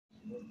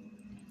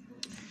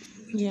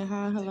Yeah,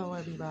 hi, hello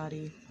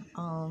everybody.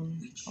 I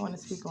want to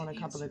speak on a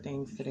couple of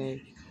things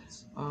today.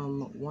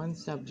 One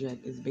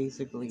subject is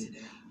basically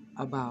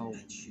about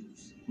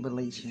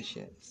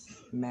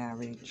relationships,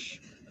 marriage,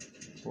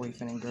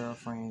 boyfriend and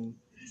girlfriend,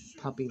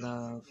 puppy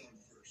love,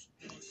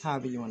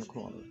 however you want to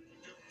call it.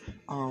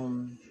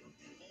 Um,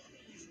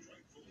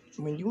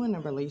 when you're in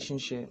a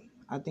relationship,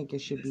 I think it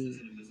should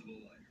be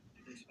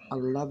a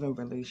loving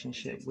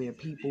relationship where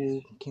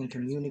people can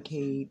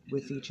communicate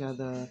with each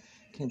other,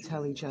 can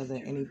tell each other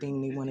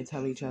anything they want to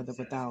tell each other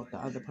without the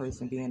other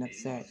person being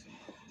upset.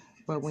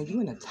 But when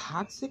you're in a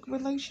toxic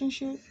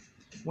relationship,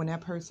 when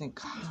that person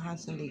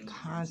constantly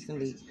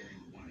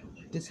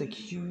just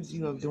accuse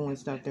you of doing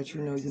stuff that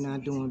you know you're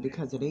not doing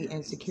because of their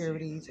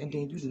insecurities, and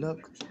then you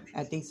look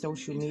at their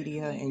social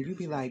media and you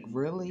be like,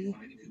 really?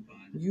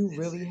 You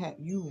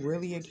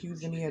really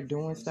accusing me of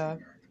doing stuff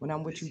when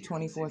I'm with you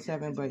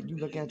 24/7, but you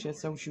look at your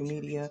social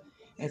media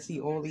and see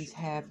all these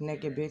half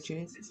naked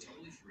bitches.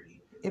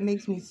 It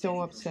makes me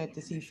so upset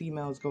to see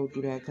females go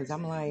through that because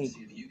I'm like,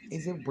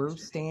 is it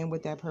worth staying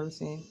with that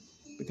person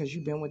because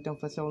you've been with them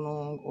for so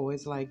long? Or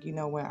it's like, you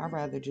know what, I'd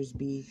rather just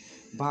be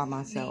by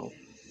myself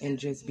and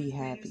just be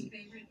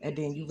happy. And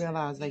then you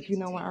realize, like, you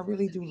know what, I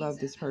really do love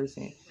this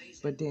person.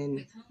 But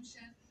then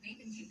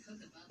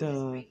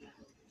the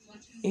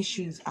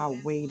issues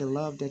outweigh the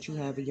love that you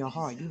have in your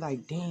heart. You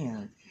like,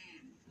 damn,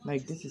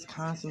 like this is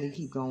constantly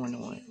keep going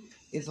on.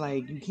 It's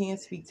like you can't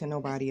speak to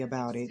nobody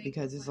about it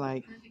because it's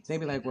like they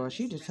be like, well,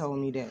 she just told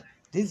me that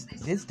this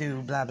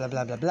dude blah blah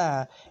blah blah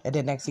blah, and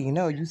then next thing you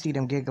know, you see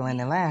them giggling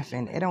and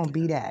laughing. It don't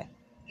be that.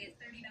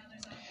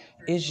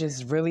 It's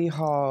just really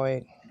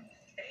hard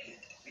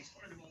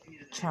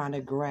trying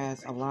to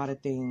grasp a lot of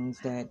things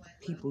that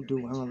people do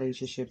in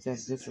relationships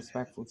that's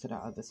disrespectful to the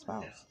other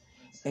spouse.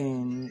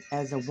 And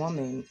as a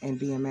woman and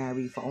being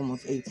married for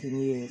almost 18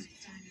 years,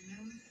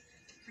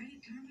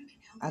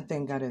 I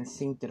think I done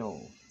seen it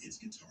all.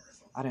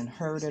 I done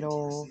heard it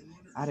all.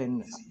 I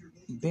done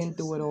been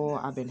through it all.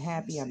 I've been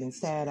happy. I've been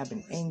sad. I've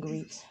been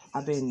angry.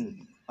 I've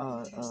been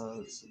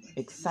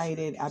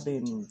excited. I've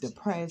been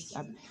depressed.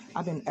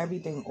 I've been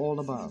everything all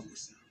above.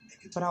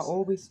 But I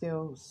always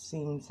still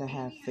seem to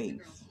have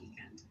faith.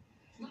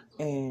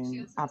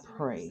 And I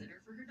pray.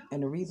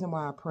 And the reason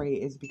why I pray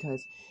is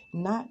because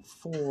not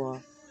for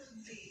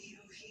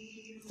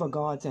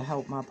God to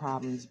help my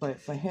problems, but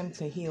for Him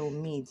to heal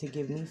me, to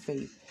give me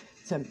faith,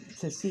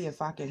 to see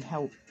if I can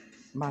help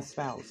my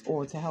spouse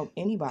or to help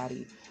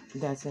anybody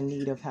that's in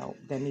need of help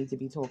that needs to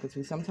be talking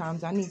to.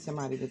 Sometimes I need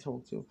somebody to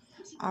talk to.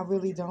 I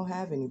really don't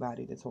have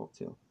anybody to talk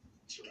to.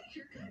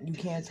 You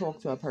can't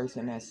talk to a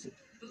person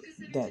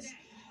that's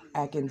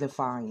acting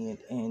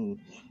defiant and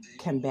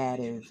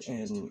combative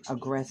and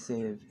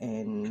aggressive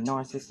and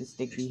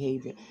narcissistic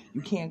behavior.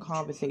 You can't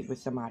conversate with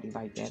somebody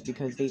like that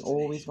because they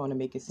always going to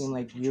make it seem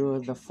like you're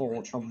the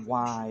fault of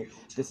why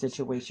the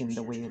situation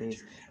the way it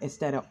is,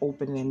 instead of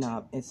opening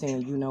up and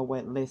saying, you know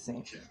what,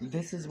 listen,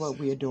 this is what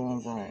we're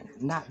doing wrong.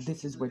 Not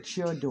this is what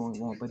you're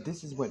doing wrong, but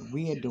this is what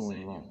we're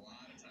doing wrong.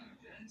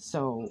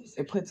 So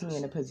it puts me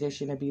in a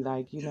position to be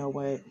like, you know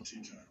what,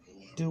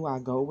 do I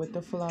go with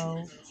the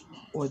flow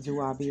or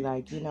do I be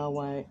like, you know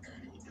what,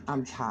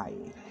 I'm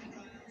tired.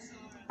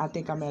 I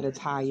think I'm at a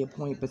tired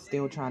point, but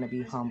still trying to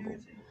be humble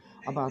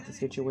about the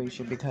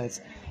situation because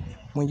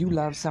when you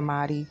love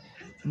somebody,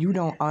 you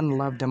don't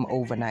unlove them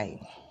overnight.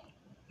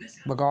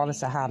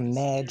 Regardless of how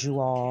mad you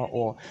are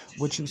or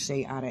what you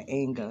say out of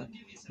anger,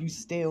 you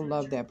still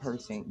love that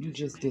person. You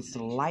just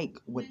dislike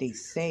what they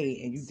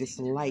say and you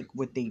dislike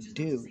what they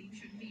do.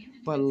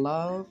 But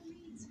love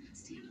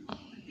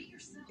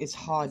is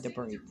hard to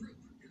break.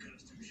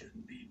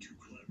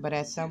 But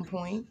at some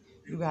point,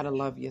 you got to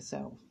love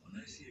yourself.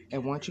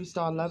 And once you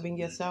start loving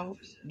yourself,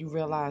 you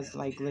realize,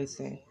 like,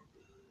 listen,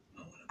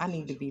 I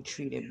need to be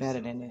treated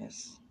better than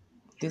this.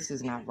 This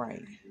is not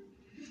right.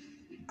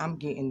 I'm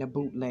getting the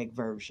bootleg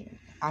version.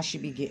 I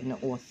should be getting the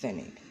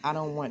authentic. I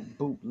don't want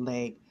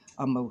bootleg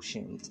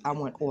emotions. I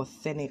want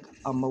authentic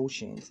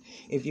emotions.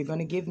 If you're going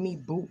to give me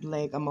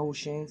bootleg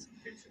emotions,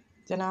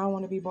 then I don't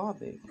want to be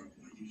bothered.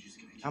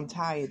 I'm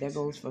tired. That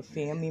goes for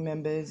family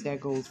members. That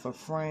goes for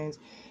friends.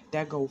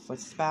 That goes for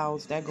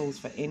spouse. That goes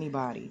for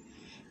anybody.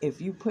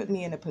 If you put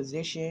me in a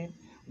position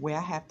where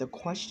I have to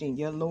question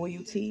your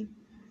loyalty,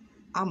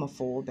 I'm a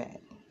fall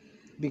back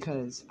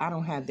because I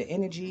don't have the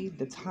energy,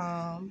 the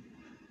time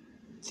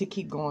to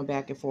keep going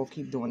back and forth,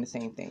 keep doing the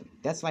same thing.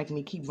 That's like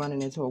me keep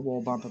running into a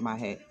wall bumping my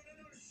head.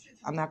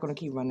 I'm not going to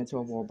keep running into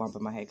a wall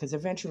bumping my head because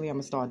eventually I'm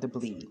going to start to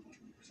bleed.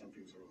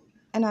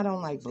 And I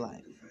don't like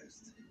blood.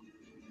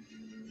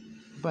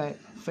 But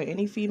for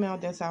any female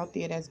that's out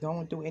there that's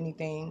going through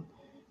anything,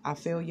 I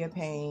feel your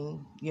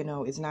pain. You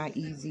know, it's not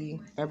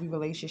easy. Every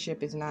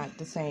relationship is not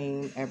the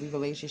same. Every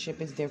relationship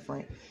is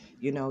different.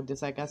 You know,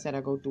 just like I said, I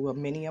go through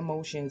many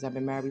emotions. I've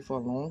been married for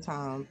a long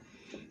time.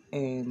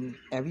 And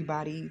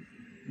everybody,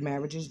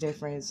 marriage is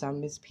different.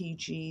 Some is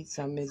peachy.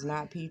 Some is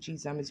not peachy.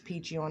 Some is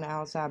peachy on the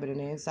outside, but on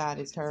the inside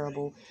it's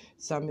terrible.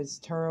 Some is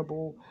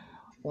terrible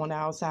on the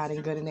outside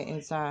and good on the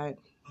inside.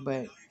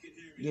 But,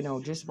 you know,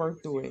 just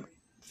work through it.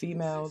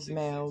 females,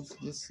 males,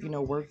 just,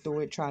 work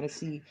through it. Try to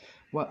see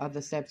what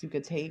other steps you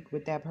could take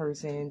with that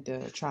person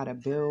to try to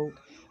build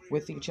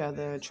with each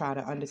other. Try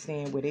to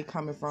understand where they're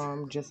coming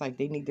from, just like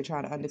they need to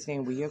try to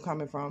understand where you're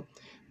coming from.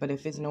 But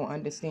if it's no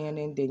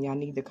understanding, then y'all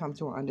need to come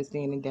to an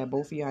understanding that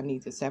both of y'all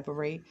need to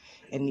separate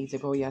and need to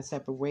go your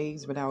separate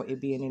ways without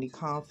it being any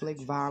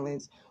conflict,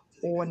 violence,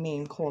 or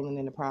name calling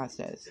in the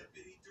process.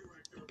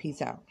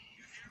 Peace out.